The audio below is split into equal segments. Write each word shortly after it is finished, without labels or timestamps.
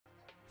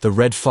The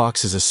red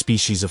fox is a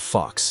species of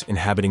fox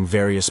inhabiting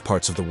various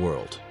parts of the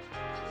world.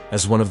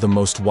 As one of the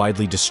most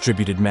widely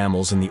distributed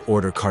mammals in the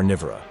order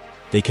Carnivora,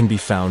 they can be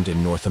found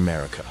in North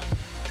America,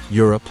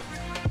 Europe,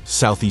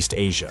 Southeast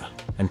Asia,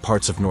 and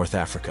parts of North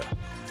Africa.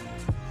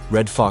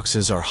 Red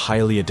foxes are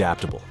highly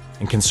adaptable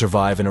and can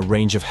survive in a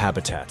range of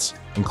habitats,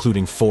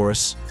 including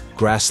forests,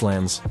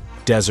 grasslands,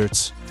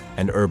 deserts,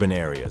 and urban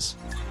areas.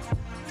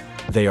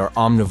 They are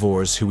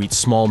omnivores who eat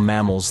small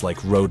mammals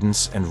like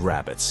rodents and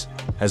rabbits,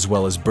 as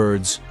well as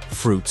birds,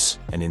 fruits,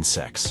 and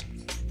insects.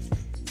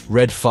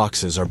 Red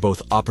foxes are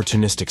both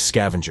opportunistic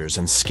scavengers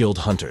and skilled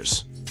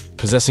hunters,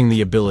 possessing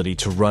the ability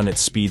to run at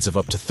speeds of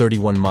up to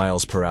 31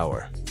 miles per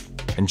hour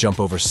and jump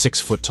over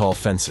 6-foot-tall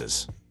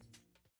fences.